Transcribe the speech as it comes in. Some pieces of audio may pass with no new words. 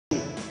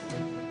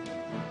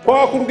kwa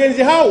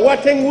wakurugenzi hao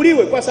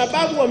watenguliwe kwa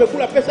sababu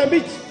wamekula pesa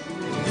mbichi.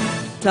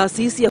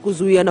 Taasisi ya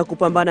kuzuia na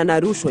kupambana na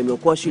rushwa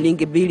imeokoa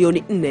shilingi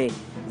bilioni 4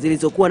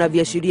 zilizokuwa na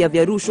viashiria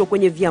vya rushwa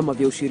kwenye vyama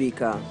vya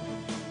ushirika.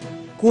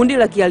 Kundi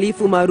la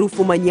kihalifu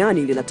maarufu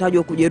Manyani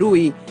linatajwa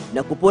kujeruhi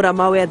na kupora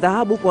mawe ya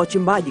dhahabu kwa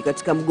wachimbaji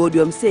katika mgodi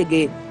wa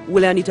Msege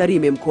wilayani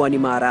Tarime mkoani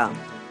Mara.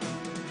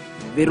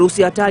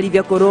 Virusi hatari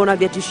vya korona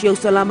vyatishia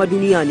usalama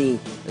duniani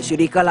na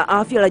shirika la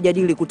afya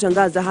lajadili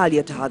kutangaza hali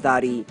ya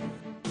tahadhari.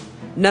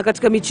 Na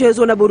katika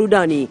michezo na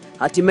burudani,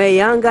 hatimaye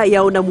Yanga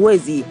yaona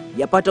mwezi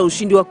yapata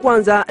ushindi wa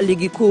kwanza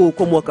ligi kuu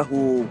kwa mwaka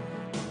huu.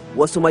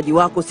 Wasomaji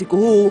wako siku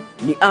huu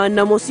ni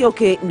Anna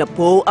Mosioke na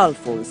Paul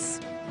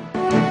Alphonse.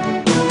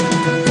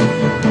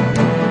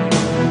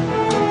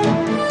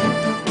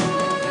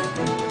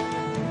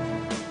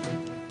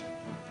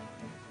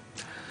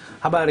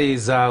 Habari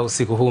za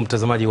usiku huu,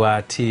 mtazamaji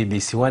wa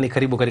TBC1,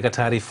 karibu katika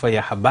taarifa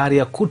ya habari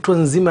ya kutwa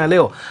nzima ya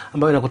leo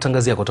ambayo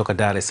inakutangazia kutoka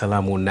Dar es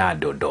Salaam na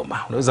Dodoma.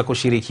 Unaweza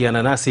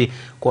kushirikiana nasi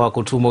kwa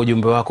kutuma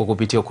ujumbe wako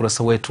kupitia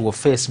ukurasa wetu wa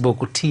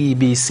Facebook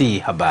TBC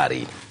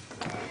Habari.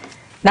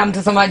 Na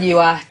mtazamaji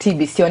wa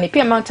TBC1,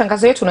 pia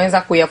matangazo yetu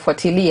unaweza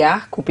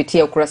kuyafuatilia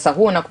kupitia ukurasa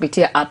huo na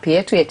kupitia app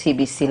yetu ya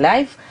TBC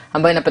Live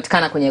ambayo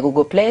inapatikana kwenye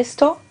Google Play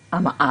Store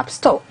ama App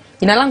Store.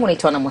 Jina langu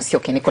naitwa Anna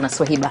Mosioke, niko na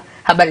Swahiba.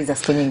 Habari za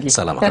siku nyingi?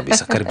 Salama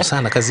kabisa. Karibu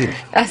sana kazini.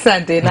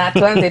 Asante. Na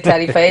tuanze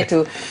taarifa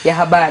yetu ya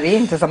habari,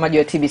 mtazamaji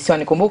wa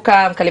TBC1.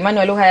 Kumbuka mkalimani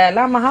wa lugha ya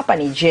alama hapa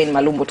ni Jane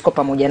Malumbu, tuko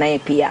pamoja naye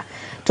pia.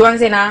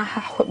 Tuanze na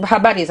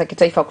habari za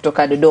kitaifa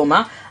kutoka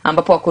Dodoma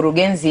ambapo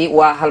wakurugenzi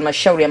wa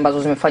halmashauri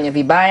ambazo zimefanya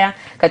vibaya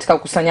katika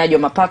ukusanyaji wa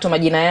mapato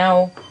majina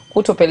yao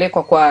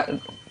kutopelekwa kwa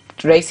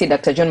Rais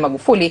Dr. John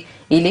Magufuli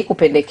ili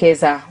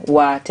kupendekeza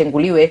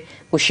watenguliwe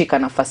kushika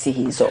nafasi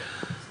hizo.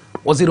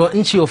 Waziri wa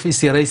Nchi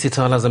Ofisi ya Rais,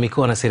 Tawala za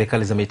Mikoa na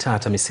Serikali za Mitaa,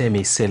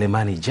 TAMISEMI,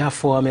 Selemani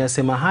Jafo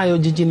ameyasema hayo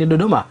jijini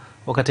Dodoma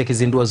wakati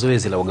akizindua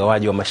zoezi la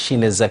ugawaji wa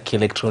mashine za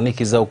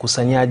kielektroniki za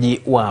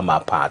ukusanyaji wa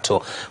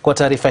mapato. Kwa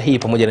taarifa hii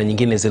pamoja na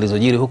nyingine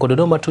zilizojiri huko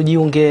Dodoma,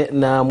 tujiunge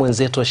na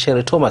mwenzetu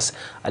Sherry Thomas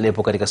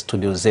aliyepo katika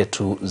studio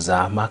zetu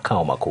za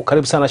makao makuu.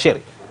 Karibu sana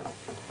Sherry.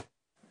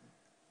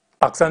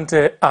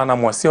 Asante Anna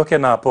Mosioke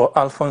na hapo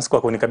Alphonse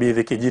kwa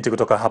kunikabidhi kijiti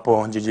kutoka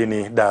hapo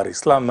jijini Dar es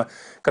Salaam.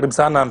 Karibu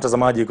sana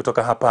mtazamaji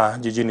kutoka hapa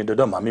jijini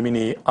Dodoma. Mimi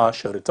ni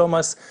Sherry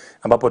Thomas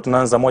ambapo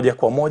tunaanza moja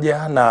kwa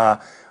moja na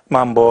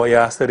mambo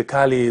ya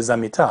serikali za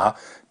mitaa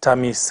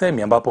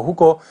TAMISEMI, ambapo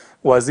huko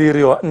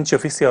Waziri wa Nchi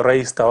Ofisi ya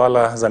Rais,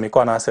 Tawala za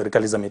Mikoa na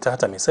Serikali za Mitaa,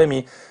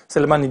 TAMISEMI,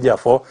 Selemani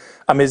Jafo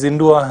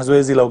amezindua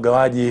zoezi la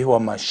ugawaji wa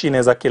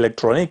mashine za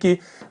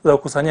kielektroniki za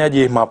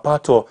ukusanyaji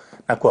mapato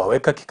na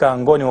kuwaweka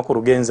kikaangoni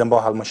wakurugenzi ambao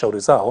halmashauri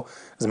zao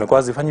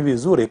zimekuwa zifanyi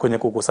vizuri kwenye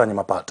kukusanya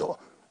mapato.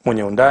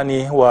 Mwenye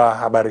undani wa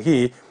habari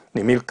hii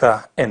ni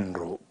Milka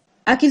Andrew.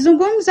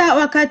 Akizungumza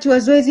wakati wa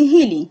zoezi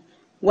hili,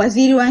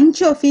 Waziri wa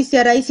Nchi Ofisi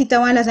ya Rais,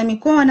 Tawala za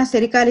Mikoa na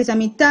Serikali za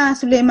Mitaa,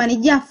 Selemani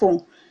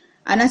Jafo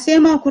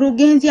anasema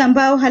wakurugenzi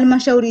ambao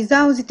halmashauri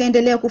zao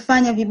zitaendelea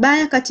kufanya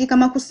vibaya katika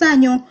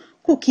makusanyo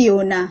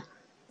kukiona.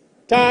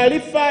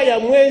 Taarifa ya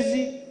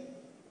mwezi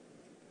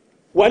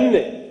wa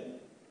 4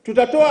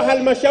 tutatoa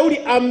halmashauri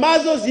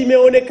ambazo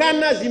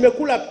zimeonekana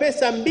zimekula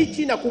pesa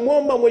mbichi na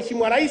kumwomba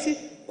Mheshimiwa Rais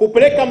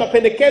kupeleka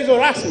mapendekezo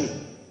rasmi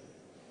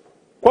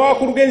kwa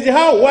wakurugenzi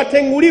hao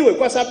watenguliwe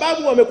kwa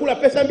sababu wamekula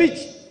pesa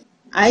mbichi.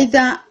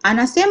 Aidha,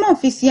 anasema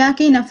ofisi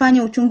yake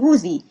inafanya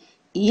uchunguzi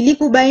ili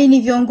kubaini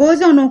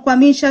viongozi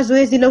wanaokwamisha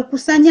zoezi la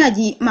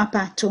ukusanyaji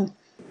mapato.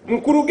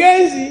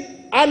 Mkurugenzi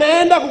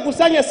anaenda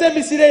kukusanya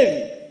service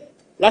levy,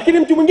 lakini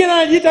mtu mwingine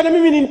anajiita na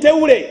mimi ni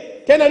mteule,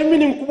 tena mimi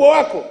ni mkubwa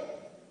wako,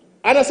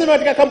 anasema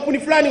katika kampuni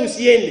fulani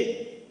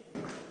usiende.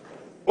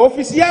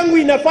 Ofisi yangu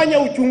inafanya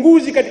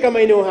uchunguzi katika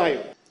maeneo hayo.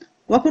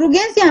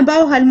 Wakurugenzi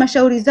ambao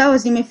halmashauri zao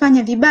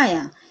zimefanya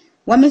vibaya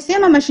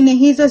wamesema mashine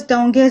hizo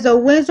zitaongeza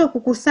uwezo wa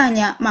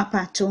kukusanya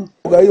mapato.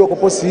 Kugawiwa kwa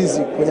posi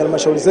hizi kwenye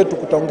halmashauri zetu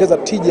kutaongeza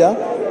tija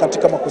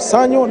katika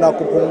makusanyo na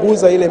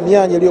kupunguza ile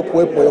mianya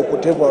iliyokuwepo ya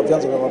upotevu wa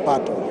vyanzo vya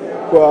mapato.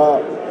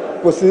 Kwa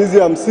posi hizi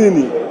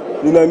 50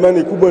 nina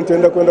imani kubwa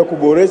nitaenda kwenda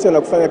kuboresha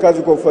na kufanya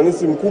kazi kwa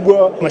ufanisi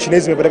mkubwa. Mashine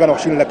hizi zimepatikana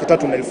kwa shilingi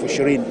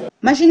 320,000.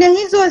 Mashine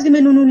hizo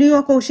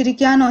zimenunuliwa kwa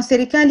ushirikiano wa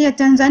serikali ya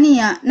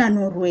Tanzania na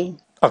Norway.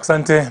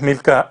 Asante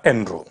Milka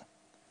Andrew.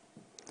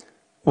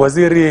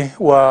 Waziri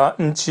wa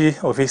Nchi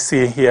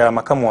Ofisi ya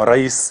Makamu wa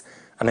Rais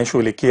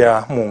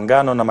anayeshughulikia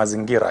muungano na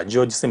mazingira,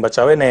 George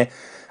Simbachawene,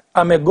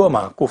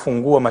 amegoma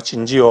kufungua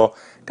machinjio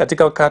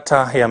katika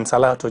kata ya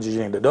Msalato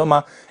jijini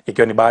Dodoma,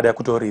 ikiwa ni baada ya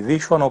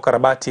kutoridhishwa na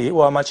ukarabati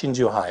wa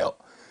machinjio hayo.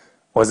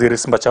 Waziri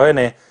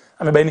Simbachawene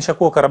amebainisha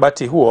kuwa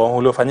ukarabati huo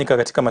uliofanyika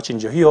katika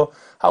machinjio hiyo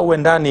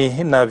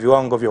hauendani na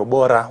viwango vya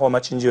ubora wa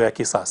machinjio ya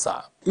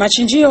kisasa.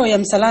 Machinjio ya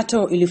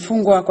Msalato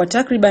ilifungwa kwa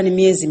takriban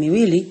miezi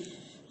miwili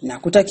na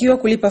kutakiwa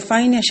kulipa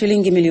faini ya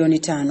shilingi milioni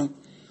 5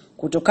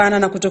 kutokana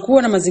na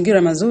kutokuwa na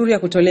mazingira mazuri ya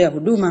kutolea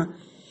huduma.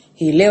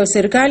 Hii leo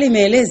serikali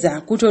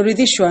imeeleza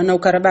kutoridhishwa na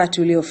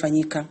ukarabati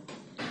uliofanyika.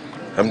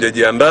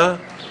 Hamjajiandaa,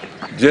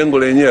 jengo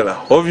lenyewe la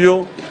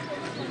hovyo,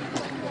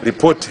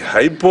 ripoti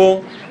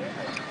haipo,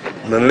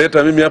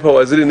 Mnanileta mimi hapa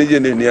waziri nije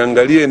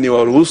niangalie ni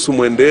waruhusu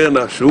muendelee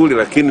na shughuli,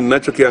 lakini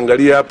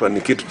ninachokiangalia hapa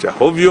ni kitu cha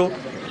hovyo.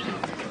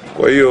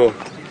 Kwa hiyo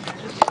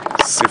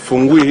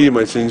sifungui hii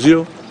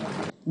machinjio.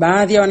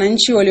 Baadhi ya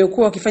wananchi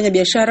waliokuwa wakifanya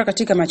biashara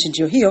katika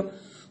machinjio hiyo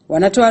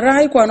wanatoa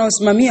rai kwa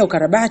wanaosimamia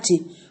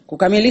ukarabati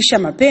kukamilisha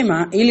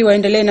mapema ili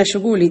waendelee na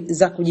shughuli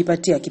za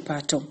kujipatia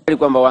kipato.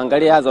 Kwamba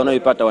waangalie hadha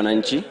wanaoipata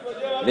wananchi,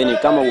 then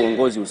kama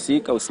uongozi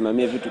husika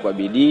usimamie vitu kwa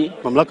bidii.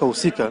 Mamlaka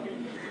husika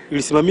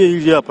ilisimamie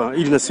hili hapa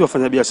ili na sisi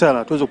wafanya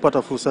biashara tuweze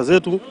kupata fursa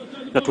zetu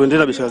na tuendelee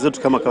na biashara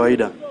zetu kama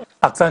kawaida.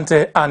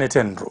 Asante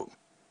Anetendru.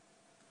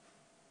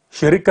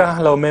 Shirika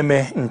la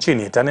umeme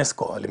nchini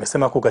TANESCO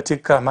limesema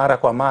kukatika mara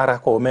kwa mara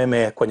kwa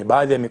umeme kwenye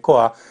baadhi ya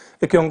mikoa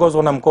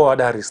ikiongozwa na mkoa wa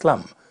Dar es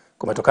Salaam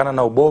kumetokana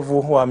na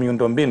ubovu wa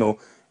miundombinu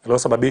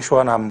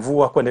iliyosababishwa na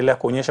mvua kuendelea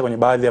kunyesha kwenye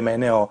baadhi ya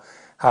maeneo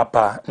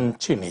hapa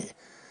nchini.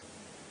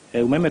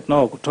 Umeme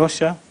tunao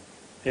kutosha,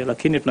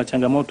 lakini tuna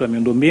changamoto ya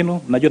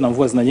miundombinu. Najua na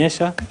mvua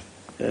zinanyesha.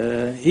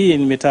 Hii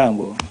ni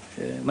mitambo.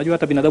 Najua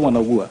hata binadamu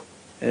wanaugua.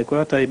 Kwa hiyo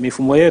hata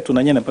mifumo yetu na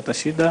yenyewe inapata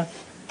shida.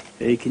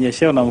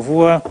 Ikinyeshewa na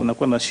mvua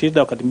kunakuwa na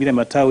shida, wakati mwingine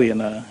matawi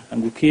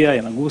yanaangukia,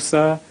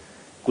 yanagusa,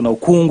 kuna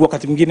ukungu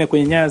wakati mwingine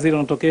kwenye nyaya zile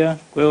unatokea.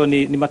 Kwa hiyo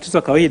ni matatizo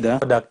ya kawaida.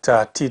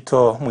 Dr.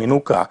 Tito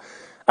Mwinuka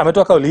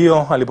ametoa kauli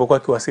hiyo alipokuwa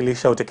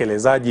akiwasilisha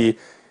utekelezaji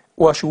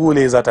wa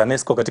shughuli za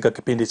TANESCO katika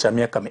kipindi cha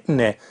miaka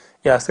 4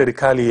 ya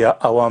serikali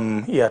ya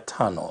awamu ya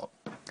 5.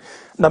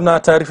 Namna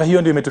taarifa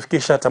hiyo ndio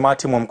imetufikisha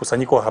tamati mwa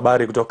mkusanyiko wa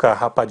habari kutoka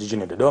hapa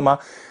jijini Dodoma.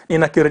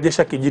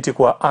 Ninakirejesha kijiti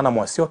kwa Ana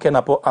Mwasioke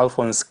na po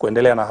Alphonse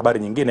kuendelea na habari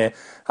nyingine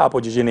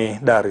hapo jijini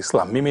Dar es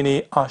Salaam. Mimi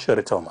ni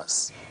Asheri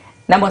Thomas.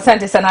 Na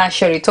asante sana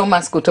Asheri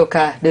Thomas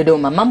kutoka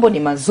Dodoma. Mambo ni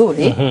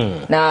mazuri.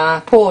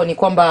 Na po ni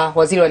kwamba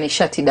waziri wa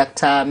nishati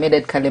Dr.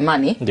 Medad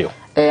Kalemani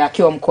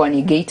akiwa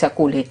mkoani Geita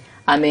kule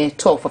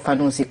ametoa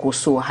ufafanuzi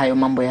kuhusu hayo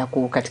mambo ya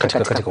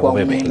katika kwa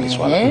umeme.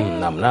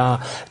 Na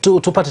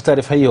tupate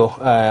taarifa hiyo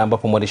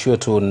ambapo mwandishi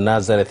wetu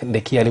Nazareth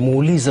Ndekia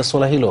alimuuliza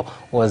swala hilo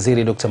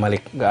waziri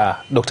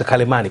Dr.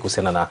 Kalemani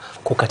kuhusiana na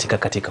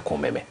kukatika kwa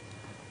umeme.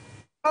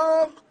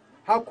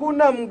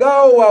 Hakuna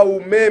mgao wa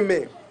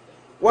umeme.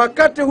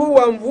 Wakati huu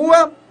wa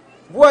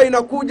mvua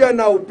inakuja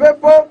na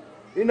upepo,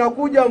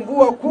 inakuja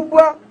mvua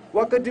kubwa,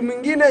 wakati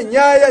mwingine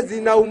nyaya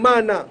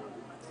zinaumana.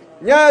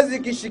 Nyaya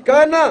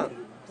zikishikana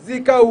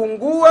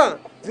zikaungua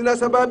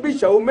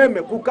zinasababisha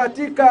umeme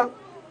kukatika,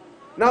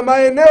 na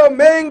maeneo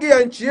mengi ya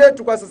nchi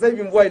yetu kwa sasa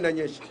hivi mvua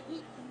inanyesha.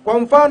 Kwa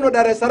mfano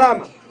Dar es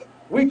Salaam,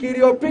 wiki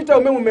iliyopita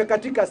umeme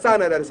umekatika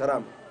sana Dar es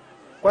Salaam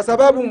kwa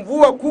sababu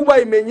mvua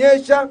kubwa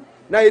imenyesha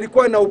na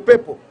ilikuwa na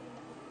upepo.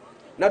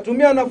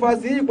 Natumia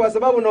nafasi hii kwa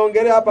sababu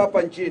naongelea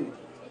hapa nchini.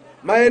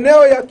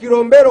 Maeneo ya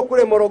Kilombero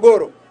kule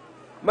Morogoro,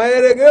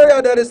 maeneo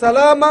ya Dar es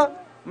Salaam,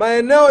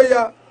 maeneo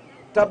ya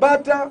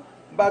Tabata,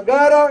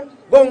 Bagara,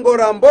 Gongo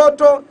la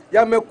Mboto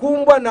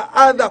yamekumbwa na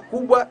adha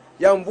kubwa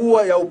ya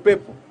mvua ya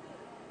upepo.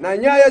 Na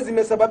nyaya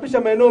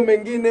zimesababisha maeneo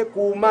mengine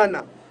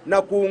kuumana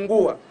na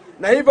kuungua,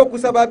 na hivyo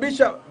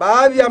kusababisha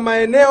baadhi ya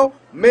maeneo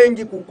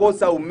mengi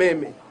kukosa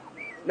umeme.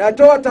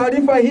 Natoa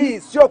taarifa hii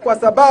sio kwa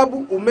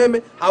sababu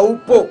umeme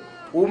haupo.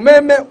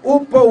 Umeme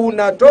upo,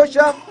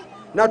 unatosha,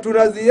 na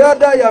tuna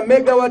ziada ya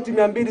megawati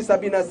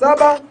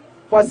 277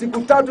 kwa siku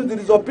 3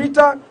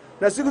 zilizopita,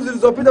 na siku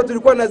zilizopita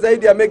tulikuwa na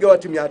zaidi ya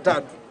megawati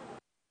 300.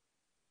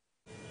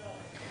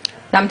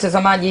 Na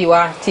mtazamaji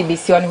wa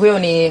TBC1, huyo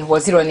ni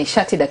waziri wa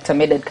nishati Dr.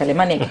 Medad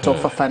Kalemani akitoa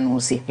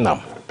ufafanuzi. Naam.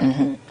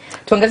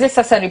 Tuangazie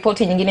sasa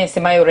ripoti nyingine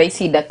isemayo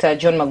Rais Dr.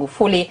 John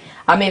Magufuli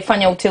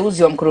amefanya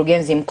uteuzi wa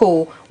mkurugenzi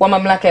mkuu wa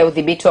mamlaka ya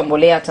udhibiti wa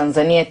mbolea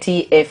Tanzania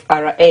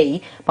TAIFA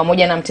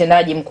pamoja na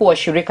mtendaji mkuu wa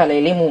shirika la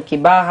elimu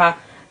Kibaha.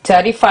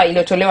 Taarifa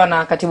iliyotolewa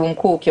na katibu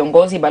mkuu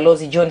kiongozi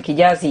Balozi John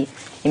Kijazi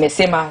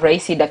imesema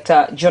Rais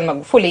Dr. John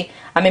Magufuli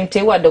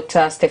amemteua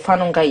Dr.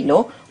 Stefano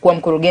Ngailo kuwa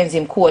mkurugenzi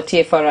mkuu wa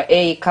TAIFA.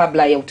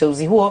 Kabla ya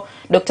uteuzi huo,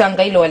 Dr.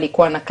 Ngailo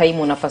alikuwa na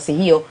kaimu nafasi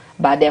hiyo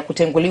baada ya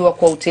kutenguliwa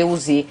kwa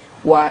uteuzi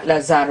wa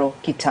Lazaro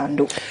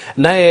Kitandu.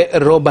 Naye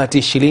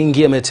Robert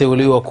Shilingi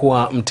ameteuliwa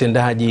kuwa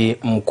mtendaji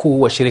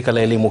mkuu wa shirika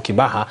la elimu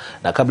Kibaha,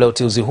 na kabla ya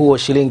uteuzi huo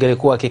Shilingi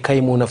alikuwa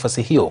akikaimu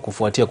nafasi hiyo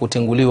kufuatia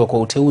kutenguliwa kwa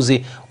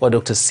uteuzi wa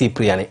Dr.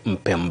 Cyprian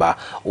Mpemba.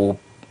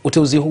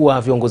 Uteuzi huu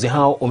wa viongozi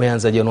hao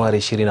umeanza Januari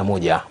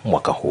 21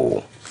 mwaka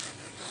huu.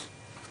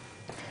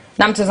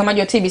 Na mtazamaji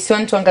wa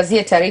TBC1,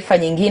 tuangazie taarifa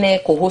nyingine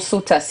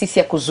kuhusu taasisi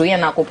ya kuzuia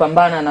na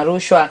kupambana na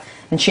rushwa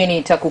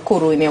nchini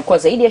TAKUKURU imeokoa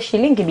zaidi ya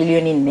shilingi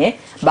bilioni 4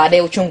 baada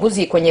ya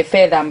uchunguzi kwenye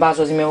fedha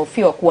ambazo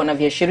zimehofiwa kuwa na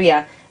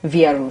viashiria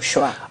vya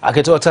rushwa.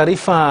 Akitoa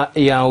taarifa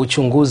ya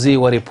uchunguzi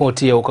wa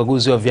ripoti ya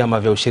ukaguzi wa vyama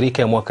vya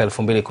ushirika ya mwaka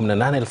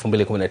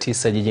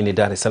 2018-2019 jijini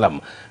Dar es Salaam,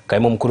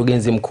 kaimu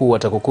mkurugenzi mkuu wa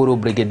TAKUKURU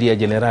Brigedia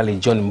Jenerali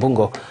John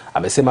Mbungo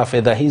amesema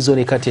fedha hizo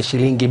ni kati ya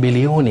shilingi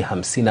bilioni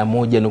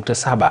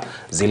 51.7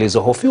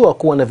 zilizohofiwa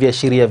kuwa na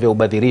viashiria vya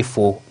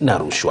ubadhirifu na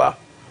rushwa.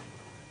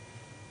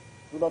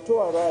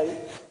 Tunatoa rai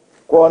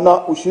kwa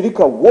wana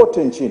ushirika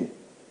wote nchini,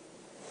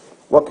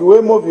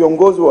 wakiwemo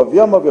viongozi wa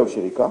vyama vya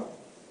ushirika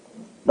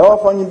na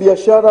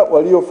wafanyabiashara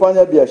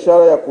waliofanya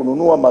biashara ya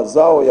kununua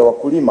mazao ya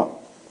wakulima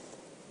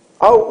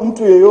au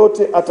mtu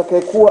yeyote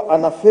atakayekuwa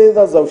ana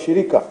fedha za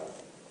ushirika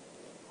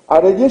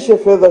arejeshe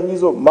fedha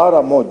hizo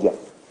mara moja,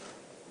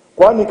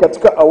 kwani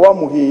katika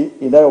awamu hii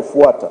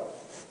inayofuata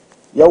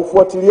ya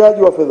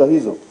ufuatiliaji wa fedha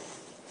hizo,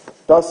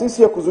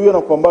 taasisi ya kuzuia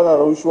na kupambana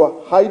na rushwa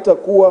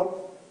haitakuwa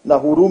na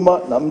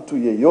huruma na mtu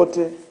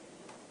yeyote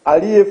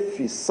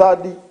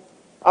aliyefisadi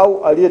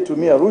au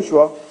aliyetumia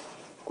rushwa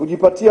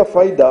kujipatia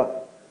faida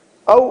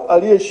au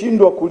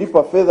aliyeshindwa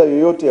kulipa fedha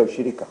yoyote ya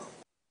ushirika.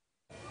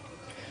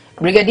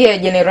 Brigadia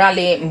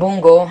Jenerali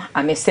Mbungo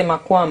amesema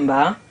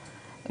kwamba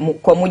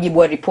kwa mujibu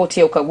wa ripoti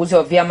ya ukaguzi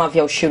wa vyama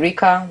vya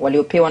ushirika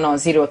waliopewa na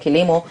Waziri wa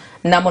Kilimo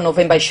mnamo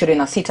Novemba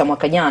 26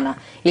 mwaka jana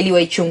ili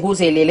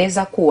waichunguze,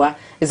 ilieleza kuwa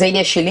zaidi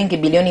ya shilingi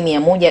bilioni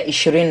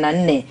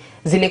 124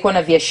 zilikuwa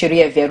na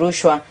viashiria vya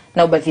rushwa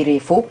na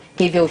ubadhirifu.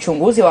 Hivyo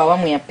uchunguzi wa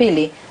awamu ya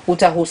pili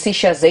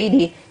utahusisha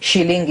zaidi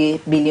shilingi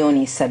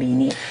bilioni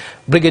 70.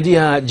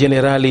 Brigadia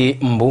Jenerali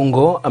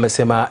Mbungo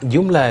amesema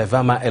jumla ya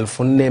vyama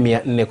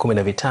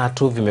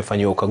 4413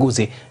 vimefanyiwa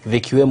ukaguzi,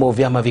 vikiwemo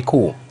vyama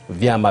vikuu,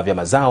 vyama vya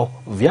mazao,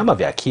 vyama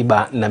vya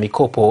akiba na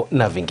mikopo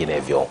na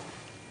vinginevyo.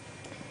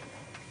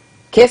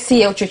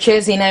 Kesi ya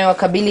uchochezi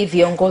inayowakabili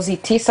viongozi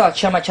 9 wa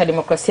Chama cha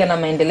Demokrasia na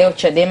Maendeleo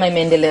Chadema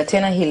imeendelea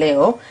tena hii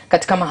leo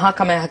katika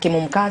mahakama ya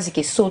hakimu mkazi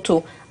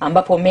Kisutu,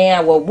 ambapo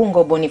meya wa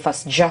Ubungo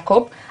Boniface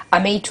Jacob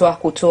ameitwa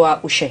kutoa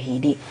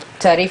ushahidi.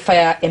 Taarifa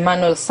ya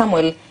Emmanuel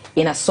Samuel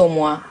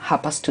inasomwa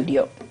hapa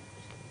studio.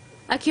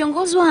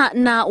 Akiongozwa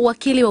na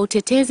wakili wa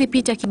utetezi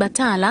Peter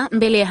Kibatala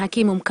mbele ya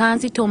hakimu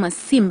mkazi Thomas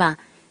Simba,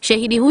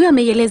 shahidi huyo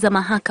ameieleza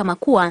mahakama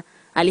kuwa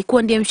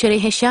alikuwa ndiye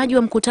mshereheshaji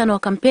wa mkutano wa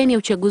kampeni ya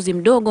uchaguzi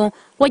mdogo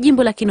wa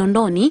jimbo la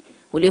Kinondoni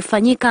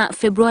uliofanyika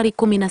Februari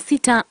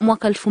 16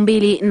 mwaka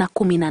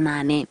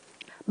 2018.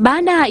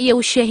 Baada ya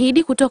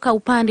ushahidi kutoka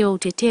upande wa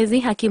utetezi,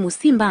 hakimu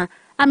Simba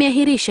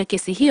ameahirisha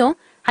kesi hiyo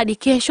hadi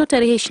kesho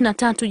tarehe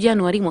 23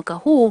 Januari mwaka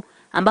huu,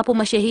 ambapo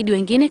mashahidi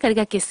wengine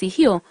katika kesi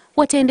hiyo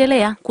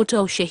wataendelea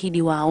kutoa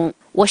ushahidi wao.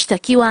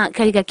 Washtakiwa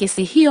katika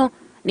kesi hiyo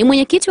ni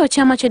mwenyekiti wa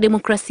Chama cha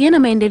Demokrasia na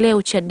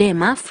Maendeleo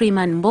Chadema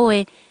Freeman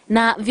Mbowe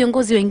na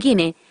viongozi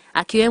wengine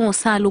akiwemo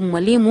Salum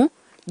Mwalimu,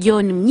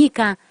 John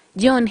Mnyika,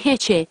 John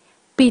Heche,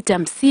 Peter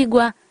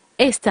Msigwa,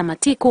 Esther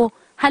Matiko,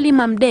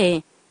 Halima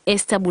Mdee,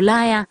 Esther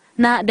Bulaya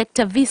na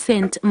Dr.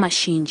 Vincent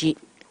Mashinji.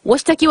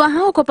 Washtakiwa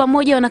hao kwa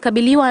pamoja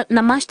wanakabiliwa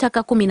na mashtaka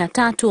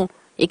 13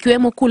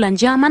 ikiwemo kula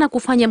njama na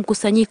kufanya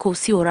mkusanyiko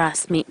usio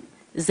rasmi.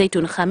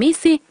 Zaitun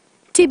Khamisi,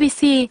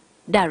 TBC,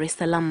 Dar es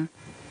Salaam.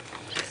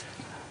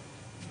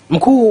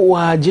 Mkuu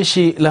wa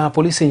jeshi la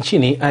polisi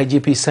nchini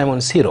IGP Simon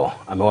Siro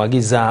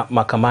amewaagiza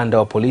makamanda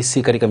wa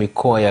polisi katika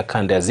mikoa ya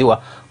kanda ya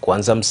Ziwa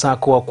kuanza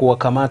msako wa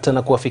kuwakamata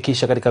na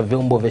kuwafikisha katika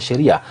vyombo vya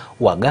sheria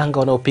waganga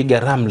wanaopiga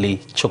ramli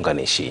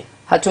chonganishi.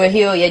 Hatua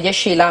hiyo ya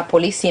jeshi la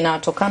polisi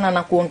inatokana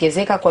na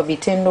kuongezeka kwa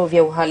vitendo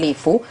vya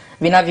uhalifu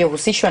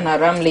vinavyohusishwa na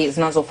ramli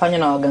zinazofanywa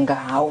na waganga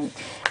hao.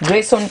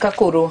 Grayson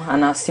Kakuru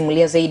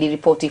anasimulia zaidi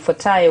ripoti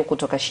ifuatayo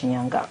kutoka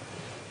Shinyanga.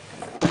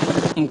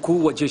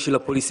 Mkuu wa jeshi la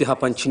polisi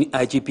hapa nchini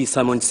IGP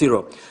Simon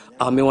Siro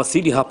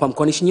amewasili hapa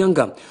mkoani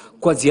Shinyanga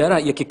kwa ziara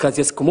ya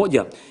kikazi ya siku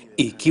moja,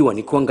 ikiwa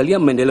ni kuangalia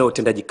maendeleo ya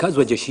utendaji kazi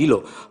wa jeshi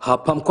hilo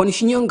hapa mkoani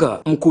Shinyanga.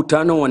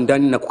 Mkutano wa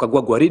ndani na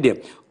kukagua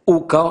gwaride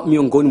ukawa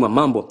miongoni mwa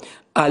mambo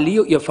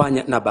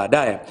aliyoyafanya, na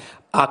baadaye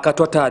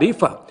akatoa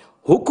taarifa,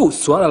 huku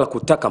swala la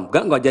kutaka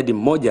mganga wa jadi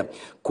mmoja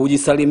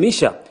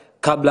kujisalimisha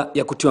kabla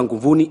ya kutiwa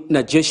nguvuni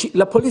na jeshi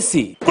la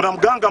polisi. Kuna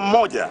mganga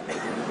mmoja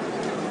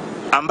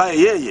ambaye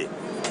yeye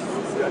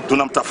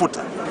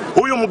tunamtafuta.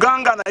 Huyu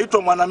mganga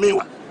anaitwa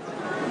Mwanamiwa.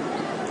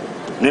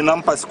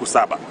 Ninampa siku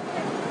 7.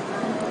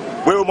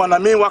 Wewe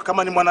Mwanamiwa,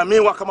 kama ni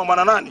Mwanamiwa, kama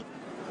mwana nani,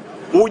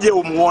 uje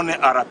umuone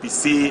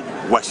RPC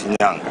wa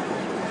Shinyanga.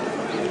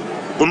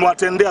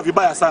 Umewatendea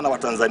vibaya sana wa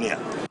Tanzania.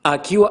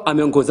 Akiwa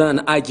ameongozana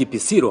na IGP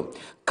Siro,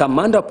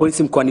 kamanda wa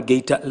polisi mkoani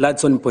Geita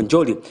Ladson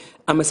Ponjoli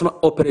amesema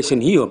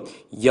operation hiyo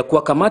ya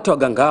kuwakamata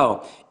waganga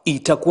hao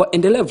itakuwa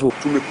endelevu.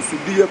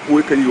 Tumekusudia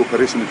kuweka hii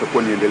operation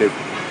itakuwa ni endelevu,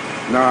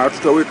 na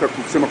tutaweka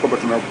kusema kwamba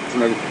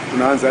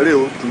tunaanza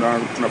leo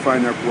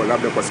tunafanya kwa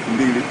labda kwa siku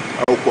 2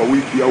 au kwa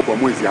wiki au kwa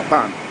mwezi.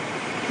 Hapana,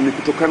 ni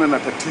kutokana na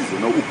tatizo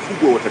na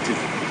ukubwa wa tatizo.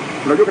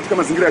 Unajua, katika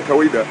mazingira ya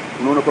kawaida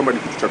unaona kwamba ni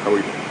kitu cha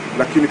kawaida,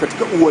 lakini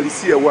katika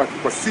uhalisia wake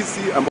kwa sisi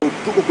ambao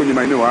tuko kwenye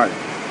maeneo haya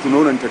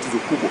tunaona ni tatizo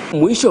kubwa.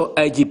 Mwisho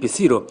IGP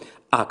Siro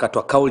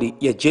akatoa kauli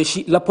ya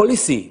jeshi la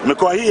polisi.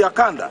 Mikoa hii ya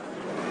kanda,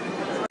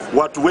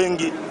 watu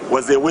wengi,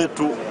 wazee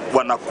wetu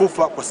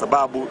wanakufa kwa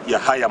sababu ya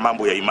haya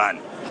mambo ya imani.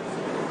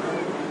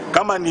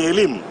 Kama ni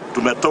elimu,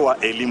 tumetoa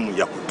elimu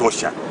ya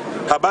kutosha.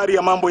 Habari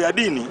ya mambo ya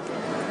dini,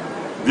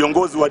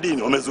 viongozi wa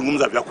dini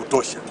wamezungumza vya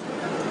kutosha.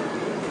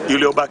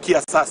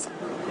 Iliyobakia sasa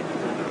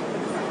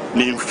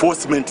ni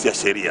enforcement ya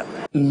sheria.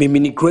 Mimi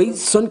ni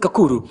Grayson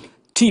Kakuru,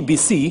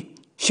 TBC,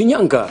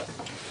 Shinyanga.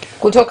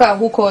 Kutoka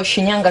huko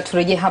Shinyanga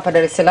turejee hapa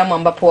Dar es Salaam,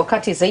 ambapo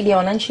wakati zaidi ya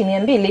wananchi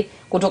 200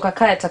 kutoka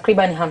kaya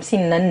takriban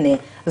 54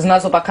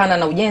 zinazopakana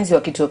na ujenzi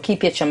wa kituo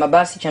kipya cha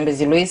mabasi cha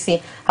Mbezi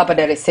Luisi hapa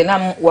Dar es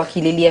Salaam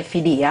wakililia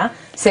fidia,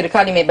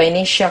 serikali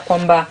imebainisha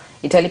kwamba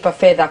italipa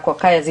fedha kwa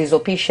kaya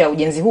zilizopisha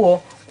ujenzi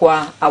huo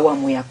kwa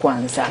awamu ya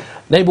kwanza.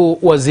 Naibu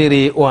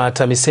Waziri wa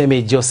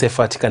TAMISEMI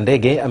Josephat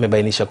Kandege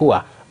amebainisha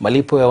kuwa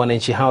malipo ya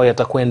wananchi hao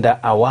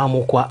yatakwenda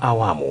awamu kwa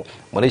awamu.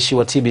 Mwandishi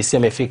wa TBC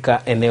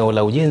amefika eneo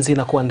la ujenzi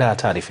na kuandaa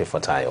taarifa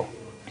ifuatayo.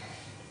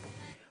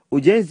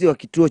 Ujenzi wa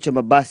kituo cha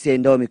mabasi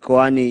yaendao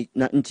mikoani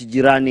na nchi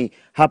jirani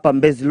hapa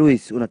Mbezi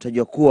Luis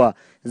unatajwa kuwa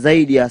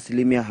zaidi ya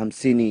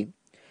 50%.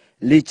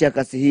 Licha ya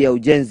kasi hii ya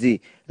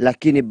ujenzi,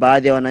 lakini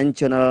baadhi ya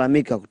wananchi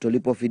wanalalamika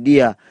kutolipwa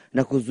fidia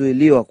na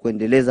kuzuiliwa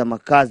kuendeleza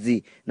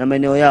makazi na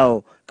maeneo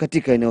yao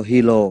katika eneo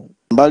hilo.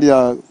 Mbali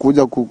ya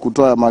kuja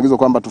kutoa maagizo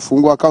kwamba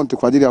tufungue akaunti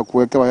kwa ajili ya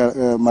kuwekewa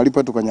malipo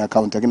yetu kwenye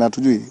akaunti, lakini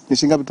hatujui ni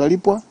shilingi ngapi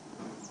tutalipwa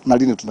na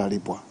lini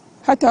tunalipwa.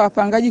 Hata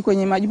wapangaji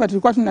kwenye majumba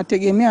tulikuwa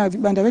tunategemea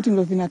vibanda vyetu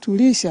ndio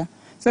vinatulisha.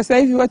 Sasa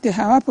hivi wote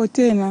hawapo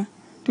tena,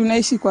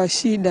 tunaishi kwa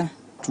shida.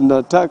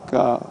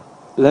 Tunataka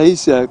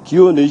rais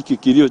akione hiki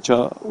kilio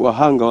cha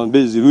wahanga wa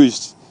Mbezi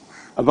Luis,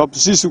 ambapo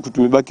sisi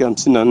tumebaki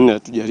 54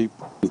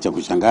 hatujalipo. Cha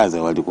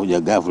kushangaza walikuja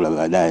ghafla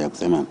baadaye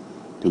kusema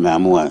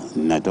tumeamua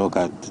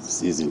natoka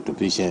sisi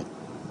tupishe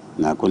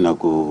na hakuna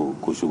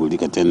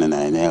kushughulika tena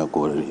na eneo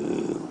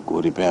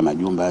kuripea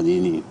majumba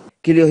nini.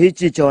 Kilio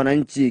hichi cha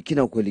wananchi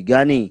kina ukweli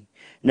gani?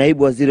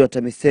 Naibu Waziri wa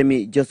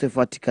TAMISEMI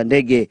Josephat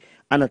Kandege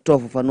anatoa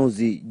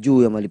ufafanuzi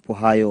juu ya malipo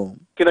hayo.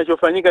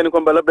 Kinachofanyika ni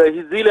kwamba labda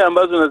zile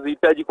ambazo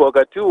unazihitaji kwa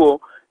wakati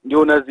huo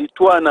ndio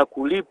unazitoa na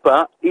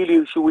kulipa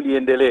ili shughuli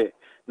iendelee.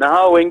 Na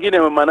hao wengine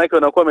maana yake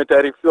wanakuwa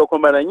wametaarifiwa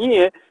kwamba na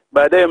nyie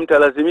baadaye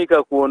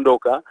mtalazimika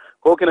kuondoka.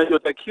 Kwa hiyo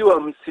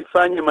kinachotakiwa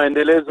msifanye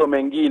maendelezo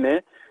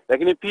mengine,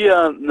 lakini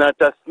pia na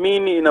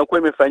tathmini inakuwa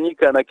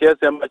imefanyika na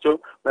kiasi ambacho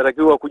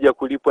natakiwa kuja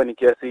kulipwa ni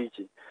kiasi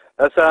hichi.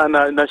 Sasa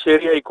na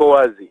sheria iko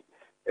wazi.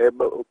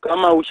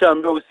 Kama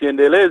ushaambiwa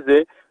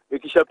usiendeleze,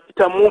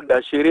 ikishapita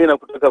muda sheria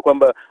inakutaka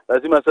kwamba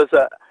lazima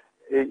sasa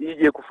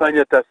ije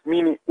kufanya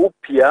tathmini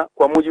upya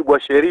kwa mujibu wa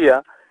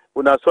sheria.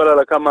 Kuna swala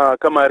la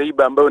kama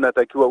riba ambayo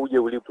inatakiwa uje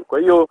ulipo. Kwa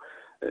hiyo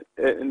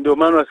ndio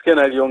maana nasikia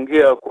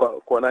naliongea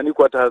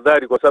kwa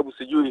tahadhari, kwa sababu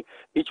sijui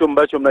hicho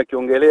ambacho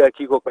mnakiongelea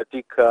kiko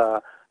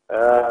katika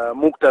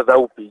muktadha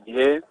upi.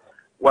 Je,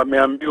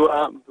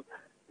 wameambiwa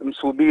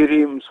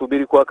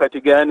msubiri kwa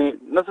wakati gani?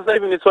 Na sasa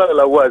hivi ni swala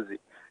la uwazi.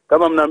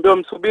 Kama mnaambiwa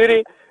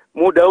msubiri,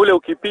 muda ule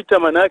ukipita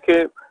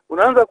manake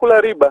unaanza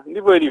kula riba,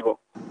 ndivyo ilivyo.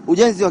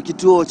 Ujenzi wa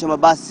kituo cha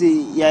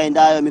mabasi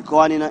yaendayo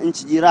mikoani na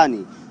nchi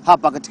jirani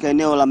hapa katika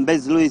eneo la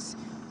Mbezi Luis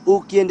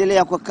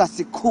ukiendelea kwa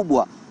kasi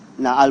kubwa,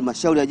 na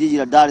halmashauri ya jiji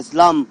la Dar es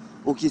Salaam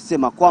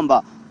ukisema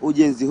kwamba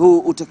ujenzi huu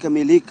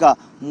utakamilika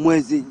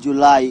mwezi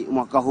Julai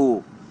mwaka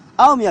huu.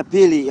 Awamu ya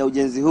pili ya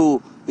ujenzi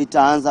huu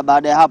itaanza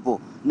baada ya hapo,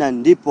 na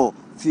ndipo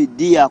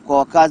fidia kwa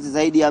wakazi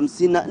zaidi ya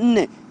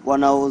 54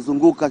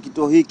 wanaozunguka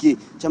kituo hiki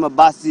cha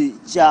mabasi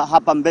cha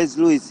hapa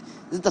Mbezi Luis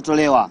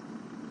zitatolewa.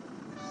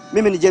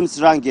 Mimi ni James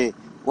Range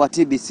wa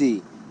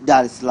TBC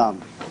Dar es Salaam.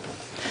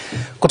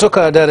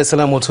 Kutoka Dar es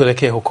Salaam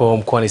tuelekee huko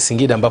mkoani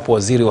Singida, ambapo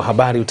Waziri wa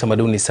Habari,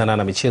 Utamaduni, Sanaa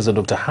na Michezo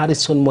Dr.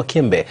 Harrison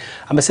Mwakembe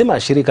amesema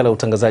shirika la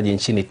utangazaji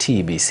nchini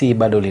TBC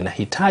bado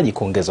linahitaji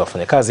kuongeza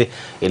wafanyakazi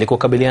ili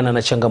kukabiliana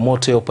na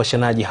changamoto ya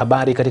upashanaji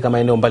habari katika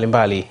maeneo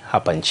mbalimbali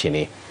hapa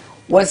nchini.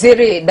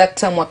 Waziri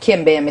Dr.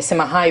 Mwakembe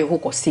amesema hayo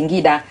huko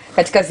Singida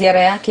katika ziara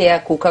yake ya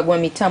kukagua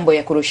mitambo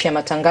ya kurushia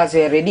matangazo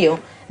ya redio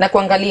na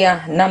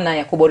kuangalia namna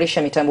ya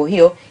kuboresha mitambo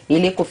hiyo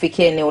ili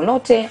kufikia eneo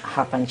lote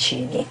hapa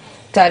nchini.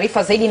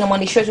 Taarifa zaidi na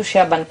mwandishi wetu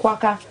Shaban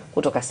Kwaka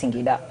kutoka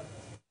Singida.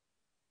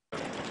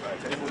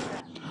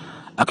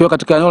 Akiwa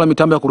katika eneo la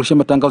mitambo ya kurushia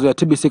matangazo ya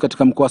TBC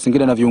katika mkoa wa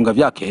Singida na viunga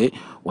vyake,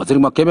 Waziri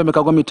Mwakembe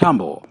amekagua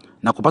mitambo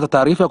na kupata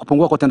taarifa ya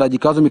kupungua kwa utendaji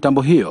kazi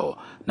mitambo hiyo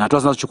na hatua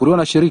zinazochukuliwa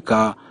na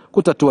shirika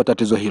kutatua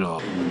tatizo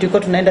hilo.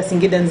 Tulikuwa tunaenda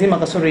Singida nzima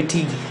kasoro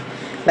Itigi,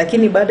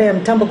 lakini baada ya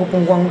mtambo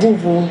kupungua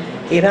nguvu,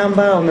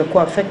 Iramba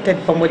wamekuwa affected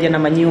pamoja na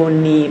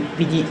Manyoni,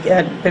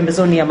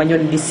 pembezoni ya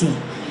Manyoni DC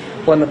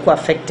wamekuwa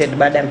affected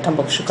baada ya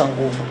mtambo kushuka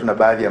nguvu. Kuna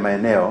baadhi ya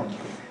maeneo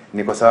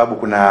ni kwa sababu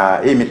kuna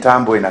hii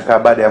mitambo inakaa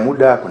baada ya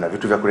muda, kuna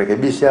vitu vya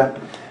kurekebisha,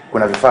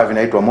 kuna vifaa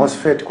vinaitwa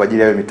MOSFET kwa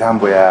ajili ya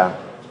mitambo ya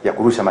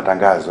kurusha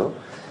matangazo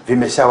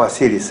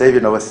vimeshawasili. Sasa hivi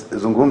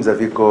tunazungumza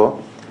viko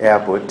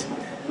airport,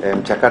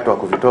 mchakato wa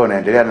kuvitoa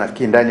unaendelea,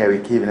 nafikiri ndani ya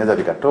wiki hii vinaweza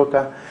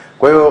vikatoka.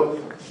 Kwa hiyo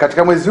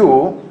katika mwezi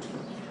huu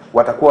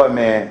watakuwa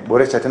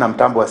wameboresha tena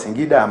mtambo wa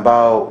Singida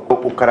ambao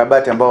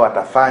ukarabati ambao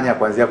watafanya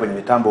kuanzia kwenye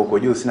mitambo huko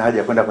juu. Sina haja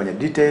ya kwenda kwenye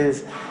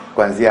details,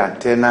 kuanzia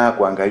antena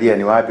kuangalia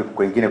ni wapi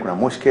kwingine kuna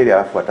mushkeli,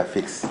 alafu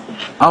watafix.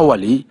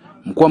 Awali,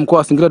 mkuu wa mkoa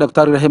wa Singida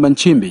Daktari Rehema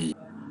Nchimbi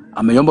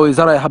ameiomba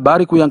Wizara ya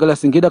Habari kuiangalia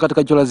Singida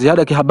katika jicho la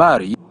ziada ya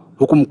kihabari,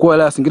 huku mkuu wa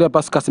wilaya ya Singida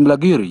Pascal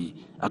Simlagiri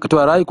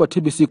akitoa rai kwa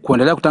TBC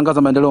kuendelea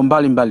kutangaza maendeleo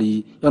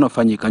mbalimbali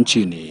yanayofanyika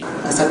nchini.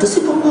 Sasa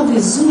tusipokuwa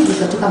vizuri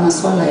katika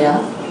masuala ya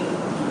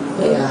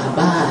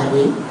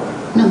habari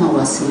na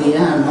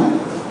mawasiliano,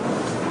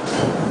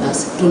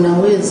 basi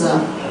tunaweza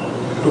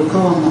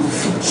tukawa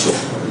maficho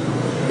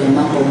ya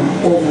mambo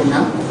maovu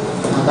na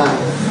mabaya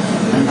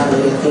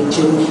ambayo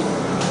yakijiri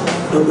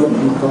Dodoma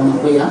makao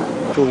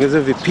makuu. Tuongeze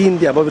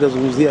vipindi ambavyo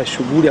vinazungumzia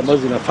shughuli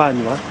ambazo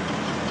zinafanywa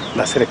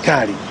na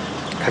serikali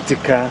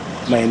katika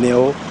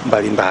maeneo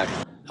mbalimbali.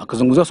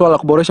 Akizungumzia swala la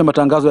kuboresha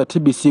matangazo ya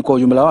TBC kwa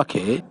ujumla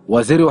wake,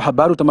 Waziri wa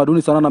Habari,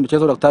 Utamaduni, Sanaa na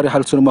Michezo Daktari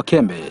Harrison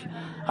Mwakembe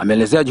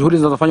ameelezea juhudi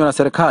zinazofanywa na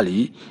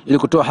serikali ili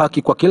kutoa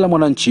haki kwa kila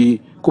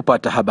mwananchi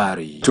kupata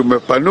habari.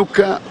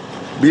 Tumepanuka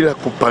bila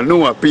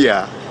kupanua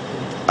pia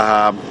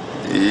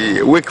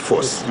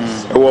workforce.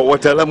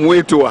 Wataalamu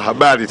wetu wa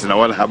habari,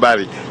 tunawana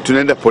habari,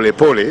 tunaenda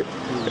polepole.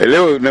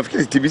 Leo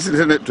nafikiri TBC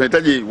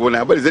tunahitaji wana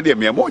habari zaidi ya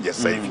 100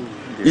 sasa hivi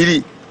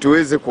ili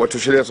tuweze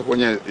kuwatosheleza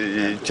kwenye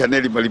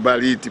chaneli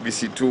mbalimbali,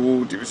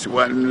 TBC2,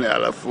 TBC1,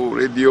 alafu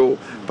radio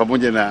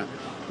pamoja na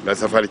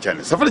Safari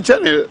Channel. Safari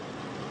Channel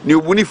ni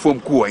ubunifu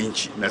mkuu wa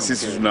nchi, na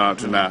sisi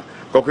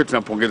kwa kweli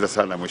tunampongeza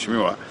sana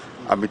mheshimiwa,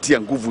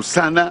 ametia nguvu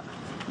sana,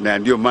 na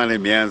ndio maana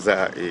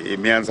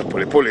imeanza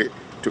polepole.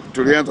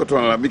 Tulianza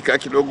tunalalamika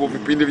kidogo,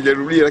 vipindi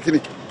vijarudia,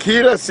 lakini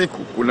kila siku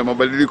kuna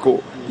mabadiliko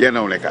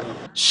yanaonekana.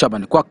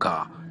 Shaban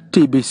Kwaka,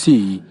 TBC,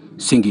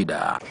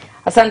 Singida.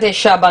 Asante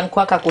Shaban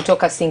Kwaka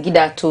kutoka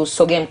Singida.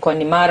 Tusogee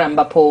mkoani Mara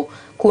ambapo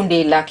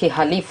kundi la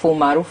kihalifu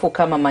maarufu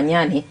kama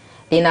Manyani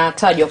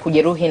linatajwa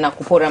kujeruhi na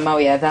kupora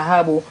mawe ya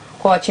dhahabu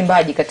kwa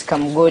wachimbaji katika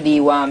mgodi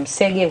wa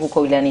Msege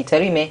huko wilayani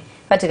Tarime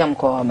katika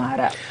mkoa wa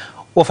Mara.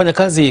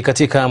 Wafanyakazi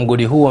katika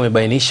mgodi huu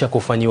wamebainisha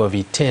kufanyiwa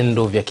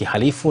vitendo vya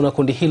kihalifu na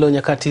kundi hilo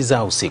nyakati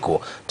za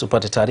usiku.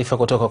 Tupate taarifa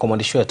kutoka kwa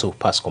mwandishi wetu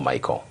Pasco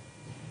Michael.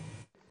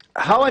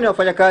 Hawa ni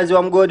wafanyakazi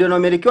wa mgodi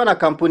wanaomilikiwa na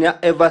kampuni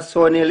ya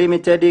Everson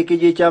Limited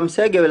kijiji cha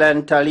Msege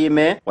wilayani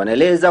Tarime.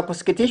 Wanaeleza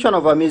kusikitishwa na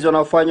uvamizi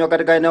unaofanywa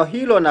katika eneo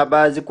hilo na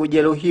baadhi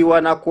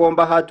kujeruhiwa na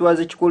kuomba hatua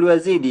zichukuliwe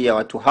dhidi ya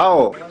watu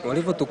hao.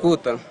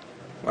 Walivyotukuta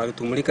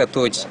walitumulika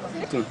tochi,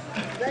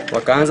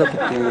 wakaanza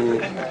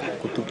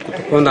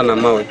kutuponda na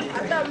mawe.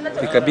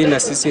 Ikabidi na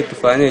sisi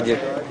tufanyeje?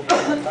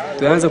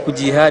 Tuanze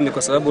kujihami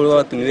kwa sababu wale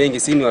watu ni wengi,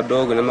 si ni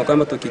wadogo, na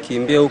kama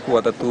tukikimbia huku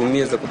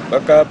watatuumiza.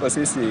 Mpaka hapa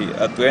sisi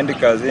hatuendi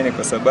kazini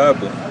kwa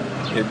sababu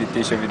ya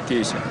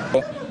vitisho.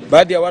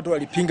 Baadhi ya watu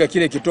walipinga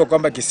kile kituo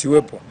kwamba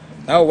kisiwepo.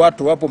 Nao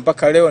watu wapo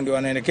mpaka leo ndio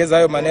wanaelekeza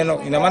hayo maneno.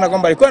 Ina maana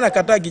kwamba alikuwa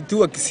anakataa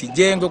kituo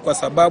kisijengwe kwa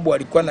sababu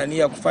alikuwa na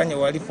nia kufanya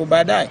uhalifu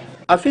baadaye.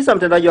 Afisa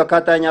mtendaji wa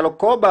kata ya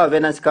Nyalokoba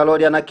Venance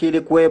Kalori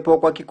anakiri kuwepo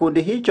kwa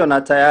kikundi hicho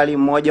na tayari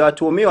mmoja wa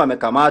watuhumiwa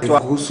amekamatwa.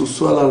 Kuhusu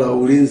swala la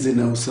ulinzi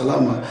na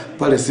usalama,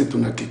 pale sisi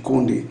tuna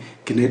kikundi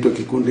kinaitwa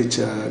kikundi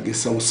cha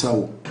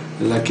Gesausau,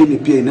 lakini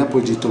pia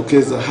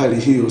inapojitokeza hali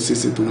hiyo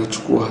sisi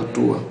tunachukua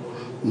hatua.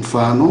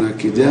 Mfano na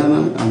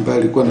kijana ambaye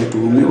alikuwa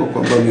anatuhumiwa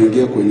kwamba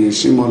ameingia kwenye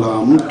shimo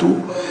la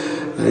mtu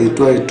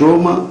aitwaye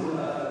Toma,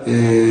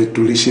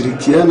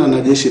 tulishirikiana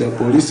na jeshi la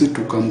polisi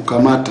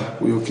tukamkamata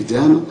huyo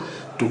kijana,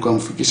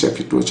 tukamfikisha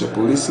kituo cha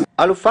polisi.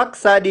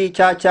 Alfaksadi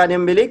Chacha ni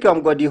mmiliki wa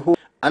mgodi huu.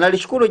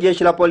 Analishukuru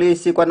jeshi la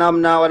polisi kwa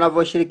namna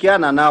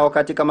wanavyoshirikiana nao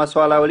katika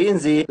masuala ya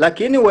ulinzi,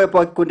 lakini uwepo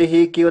wa kikundi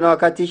hiki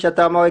unawakatisha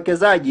tamaa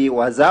wawekezaji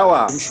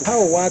wazawa.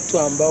 Hao watu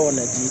ambao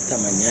wanajiita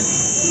Manyani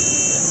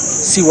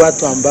si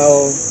watu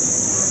ambao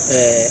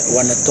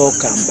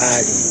wanatoka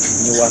mbali,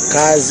 ni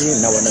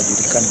wakazi na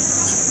wanajulikana.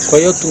 Kwa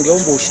hiyo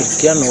tungeomba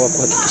ushirikiano wa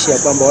kuhakikisha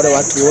kwamba wale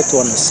watu wote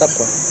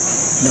wanasakwa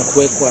na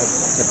kuwekwa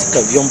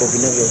katika vyombo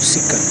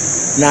vinavyohusika,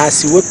 na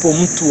asiwepo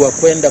mtu wa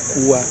kwenda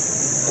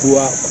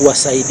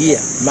kuwasaidia,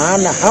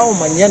 maana hao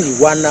Manyani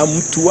wana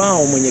mtu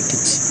wao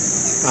mwenyekiti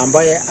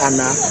ambaye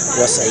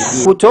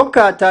anawasaidia.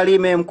 Kutoka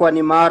Tarime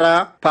mkoani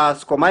Mara,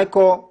 Pasco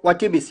Michael wa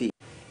TBC.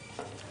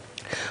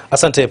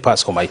 Asante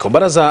Pasco Michael.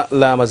 Baraza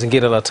la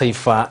Mazingira la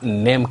Taifa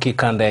NEMC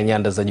kanda ya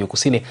Nyanda za Juu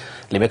Kusini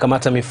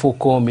limekamata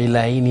mifuko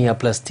milaini ya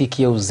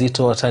plastiki ya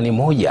uzito wa tani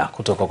 1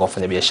 kutoka kwa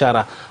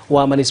wafanyabiashara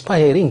wa manispaa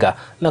ya Iringa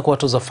na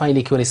kuwatoza faini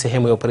ikiwa ni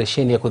sehemu ya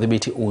operesheni ya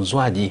kudhibiti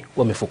uuzwaji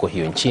wa mifuko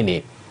hiyo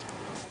nchini.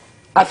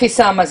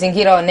 Afisa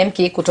mazingira wa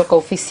NEMC kutoka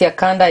ofisi ya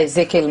kanda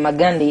Ezekiel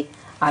Magandi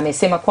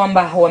amesema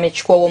kwamba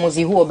wamechukua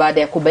uamuzi huo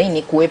baada ya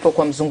kubaini kuwepo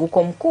kwa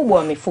mzunguko mkubwa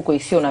wa mifuko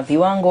isiyo na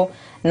viwango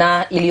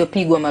na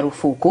iliyopigwa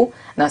marufuku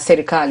na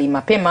serikali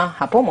mapema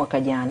hapo mwaka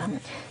jana.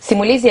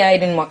 Simulizi ya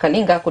Aiden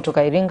Mwakalinga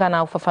kutoka Iringa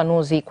na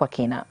ufafanuzi kwa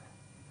kina.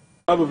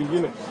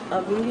 Vingine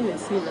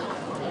sina.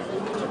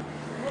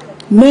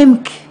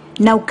 NEMC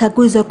na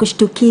ukaguzi wa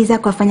kushtukiza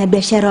kwa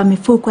wafanyabiashara wa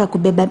mifuko ya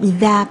kubeba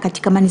bidhaa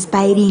katika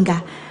manispaa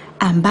Iringa,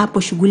 ambapo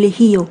shughuli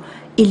hiyo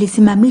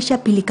ilisimamisha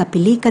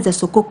pilika za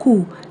soko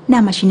kuu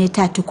na mashine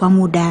 3 kwa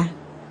muda.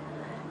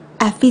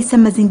 Afisa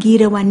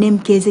mazingira wa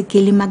NEMC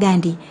Ezekiel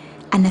Magandi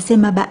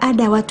anasema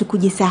baada ya watu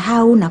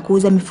kujisahau na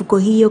kuuza mifuko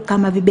hiyo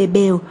kama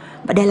vibebeo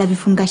badala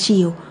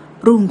vifungashio,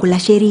 rungu la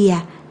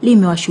sheria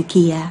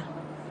limewashukia.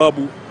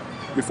 Sababu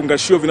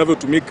vifungashio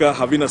vinavyotumika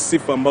havina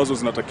sifa ambazo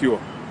zinatakiwa.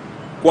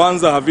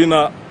 Kwanza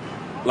havina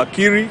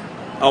lakiri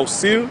au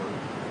seal,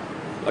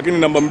 lakini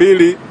namba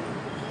 2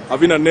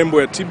 havina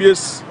nembo ya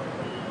TBS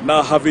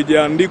na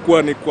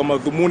havijaandikwa ni kwa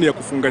madhumuni ya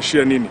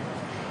kufungashia nini.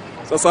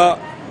 Sasa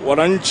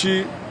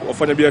wananchi,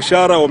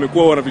 wafanyabiashara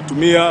wamekuwa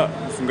wanavitumia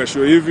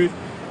vifungashio hivi,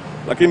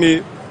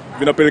 lakini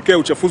vinapelekea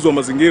uchafuzi wa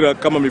mazingira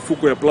kama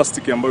mifuko ya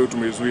plastiki ambayo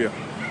tumeizuia.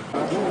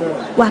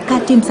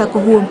 Wakati msako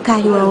huo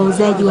mkali wa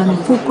wauzaji wa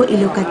mifuko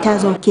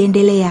iliyokatazwa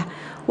ukiendelea,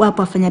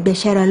 wapo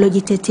wafanyabiashara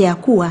waliojitetea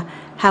kuwa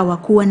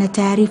hawakuwa na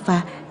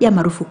taarifa ya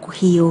marufuku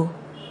hiyo.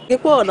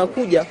 Ingekuwa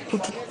wanakuja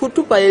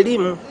kutupa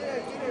elimu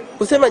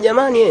kusema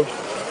jamani,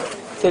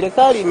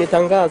 serikali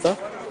imetangaza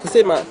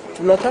kusema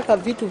tunataka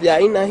vitu vya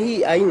aina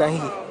hii,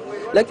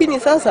 lakini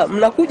sasa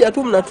mnakuja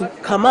tu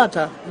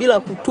mnatukamata bila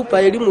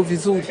kutupa elimu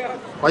vizuri.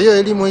 Kwa hiyo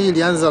elimu hii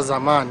ilianza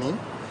zamani,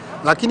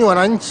 lakini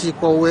wananchi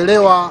kwa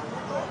uelewa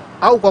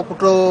au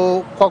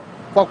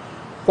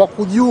kwa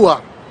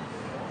kujua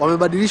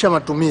wamebadilisha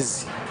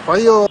matumizi. Kwa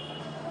hiyo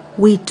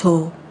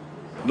wito,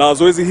 na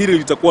zoezi hili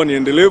litakuwa ni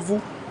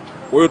endelevu.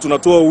 Kwa hiyo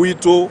tunatoa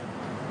wito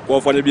kwa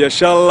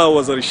wafanyabiashara,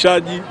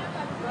 wazalishaji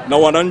na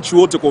wananchi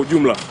wote kwa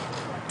ujumla,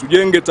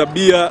 tujenge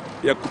tabia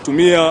ya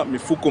kutumia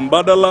mifuko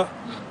mbadala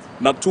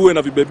na tuwe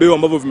na vibebeo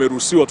ambavyo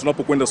vimeruhusiwa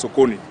tunapokwenda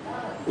sokoni.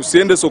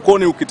 Usiende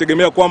sokoni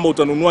ukitegemea kwamba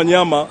utanunua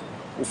nyama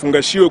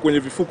ufungashiwe kwenye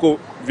vifuko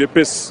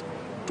vyepesi.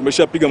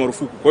 Tumeshapiga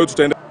marufuku. Kwa hiyo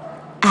tutaenda.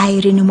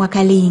 Irene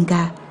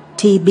Mwakalinga,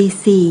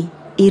 TBC,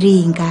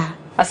 Iringa.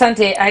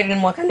 Asante Irene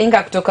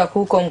Mwakalinga kutoka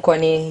huko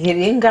mkoani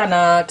Iringa,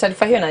 na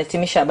taarifa hiyo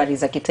inahitimisha habari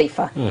za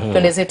kitaifa.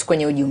 Twende zetu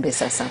kwenye ujumbe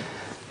sasa.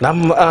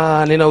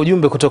 Nina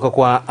ujumbe kutoka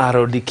kwa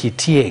Arodi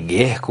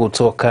Kitiege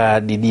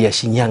kutoka Didia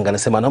Shinyanga.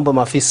 Anasema naomba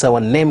maafisa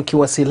wa NEMC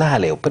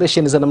wasilale,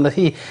 operesheni za namna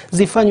hii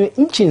zifanywe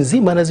nchi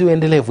nzima na ziwe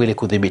endelevu ili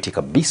kudhibiti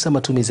kabisa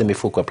matumizi ya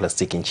mifuko ya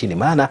plastiki nchini,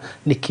 maana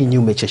ni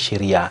kinyume cha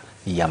sheria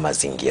ya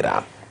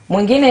mazingira.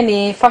 Mwingine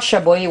ni Fasha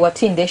Boy wa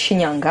Tinde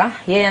Shinyanga.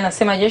 Yeye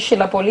anasema jeshi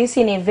la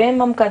polisi ni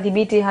vema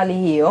mkadhibiti hali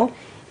hiyo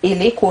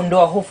ili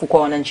kuondoa hofu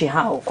kwa wananchi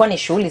hao, kwani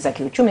shughuli za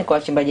kiuchumi kwa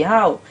wachimbaji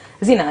hao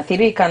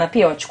zinaathirika, na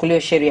pia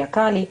wachukuliwe sheria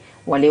kali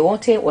wale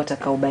wote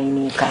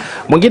watakaobainika.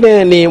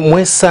 Mwingine ni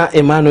Mwesa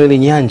Emmanuel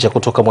Nyanja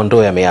kutoka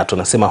Mwandoya Meato.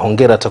 Anasema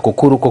hongera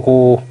TAKUKURU kwa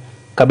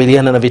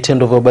kukabiliana na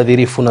vitendo vya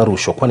ubadhirifu na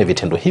rushwa, kwani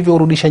vitendo hivyo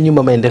hurudisha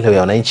nyuma maendeleo ya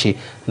wananchi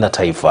na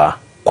taifa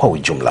kwa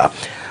ujumla.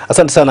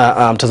 Asante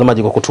sana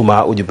mtazamaji kwa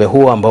kutuma ujumbe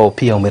huo ambao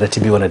pia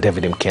umeratibiwa na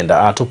David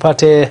Mkenda.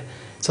 Tupate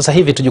sasa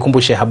hivi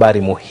tujikumbushe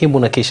habari muhimu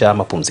na kisha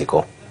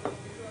mapumziko.